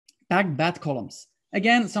packed bed columns.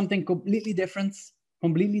 Again, something completely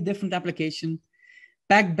different application.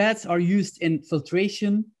 Packed beds are used in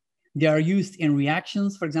filtration. They are used in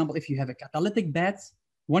reactions. For example, if you have a catalytic bed,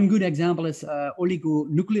 one good example is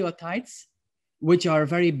oligonucleotides, which are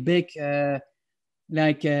very big,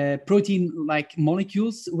 protein-like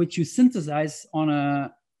molecules, which you synthesize on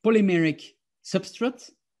a polymeric substrate.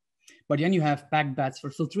 But then you have packed beds for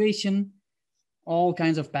filtration, all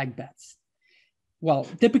kinds of packed beds. Well,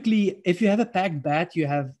 typically, if you have a packed bed, you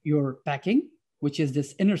have your packing, which is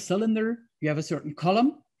this inner cylinder. You have a certain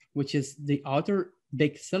column, which is the outer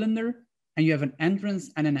big cylinder, and you have an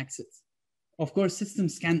entrance and an exit. Of course,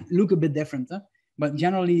 systems can look a bit different, but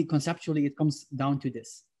generally, conceptually, it comes down to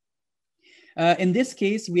this. In this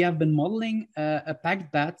case, we have been modeling a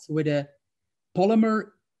packed bed with a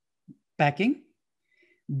polymer packing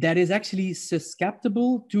that is actually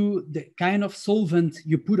susceptible to the kind of solvent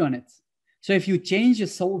you put on it. So if you change a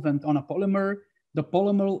solvent on a polymer, the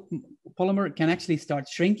polymer can actually start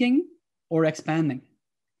shrinking or expanding.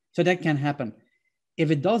 So that can happen. If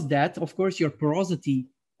it does that, of course, your porosity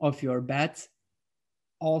of your bed,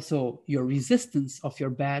 also your resistance of your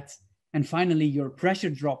bed, and finally your pressure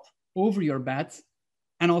drop over your bed,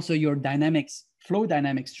 and also your dynamics, flow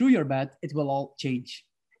dynamics through your bed, it will all change.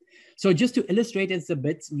 So just to illustrate it a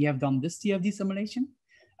bit, we have done this CFD simulation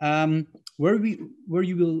where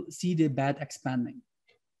you will see the bed expanding.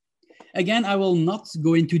 Again, I will not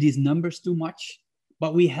go into these numbers too much,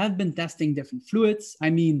 but we have been testing different fluids. I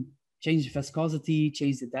mean, change the viscosity,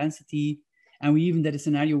 change the density, and we even did a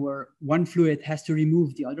scenario where one fluid has to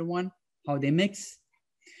remove the other one, how they mix.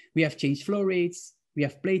 We have changed flow rates. We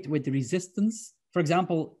have played with the resistance. For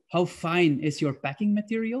example, how fine is your packing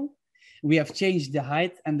material? We have changed the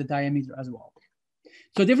height and the diameter as well.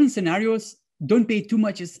 So different scenarios, don't pay too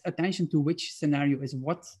much attention to which scenario is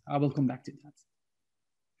what. I will come back to that.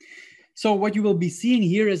 So what you will be seeing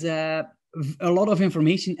here is a lot of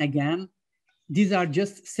information again. These are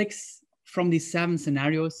just 6 from these 7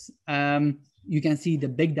 scenarios. You can see the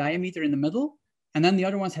big diameter in the middle, and then the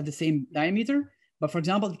other ones have the same diameter. But for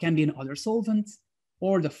example, it can be another solvent,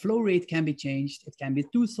 or the flow rate can be changed. It can be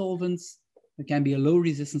 2 solvents. It can be a low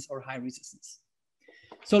resistance or high resistance.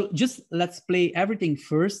 So just let's play everything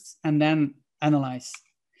first and then analyze.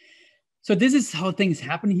 So this is how things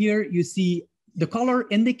happen here. You see the color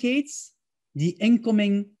indicates the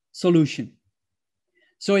incoming solution.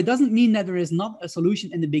 So it doesn't mean that there is not a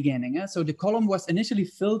solution in the beginning. So the column was initially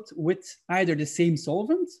filled with either the same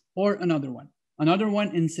solvent or another one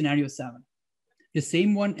in scenario 7, the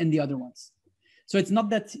same one in the other ones. So it's not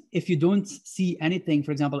that if you don't see anything,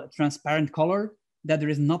 for example, a transparent color, that there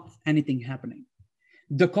is not anything happening.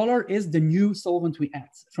 The color is the new solvent we add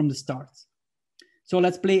from the start. So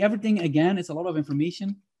let's play everything again. It's a lot of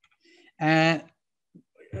information.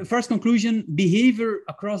 First conclusion, behavior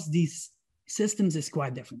across these systems is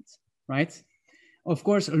quite different, right? Of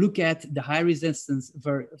course, look at the high resistance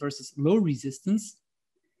versus low resistance.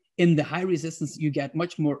 In the high resistance, you get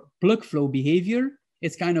much more plug flow behavior.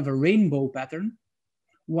 It's kind of a rainbow pattern.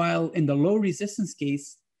 While in the low resistance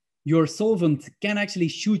case, your solvent can actually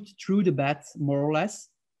shoot through the bed more or less.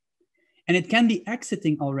 And it can be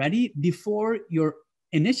exiting already before your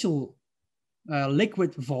initial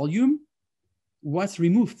liquid volume was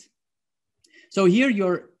removed. So here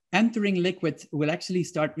your entering liquid will actually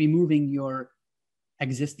start removing your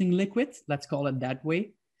existing liquid, let's call it that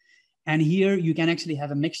way. And here you can actually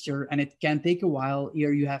have a mixture and it can take a while.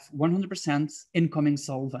 Here you have 100% incoming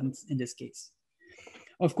solvent in this case.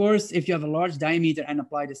 Of course, if you have a large diameter and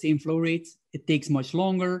apply the same flow rate, it takes much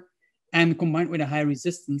longer. And combined with a high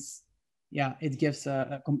resistance, yeah, it gives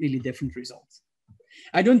a completely different result.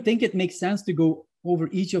 I don't think it makes sense to go over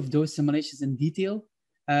each of those simulations in detail.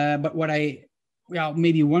 But what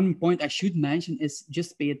maybe one point I should mention is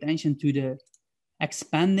just pay attention to the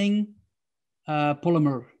expanding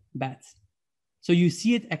polymer bed. So you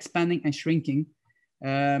see it expanding and shrinking,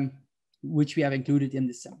 which we have included in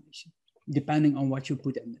this simulation, depending on what you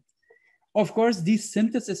put in it. Of course, these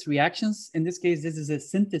synthesis reactions, in this case, this is a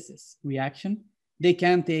synthesis reaction. They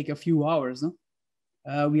can take a few hours. No?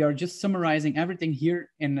 We are just summarizing everything here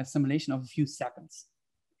in a simulation of a few seconds.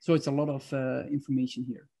 So it's a lot of information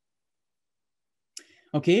here.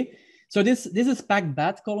 Okay, so this is packed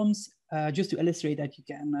bed columns, just to illustrate that you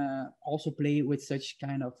can also play with such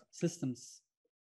kind of systems.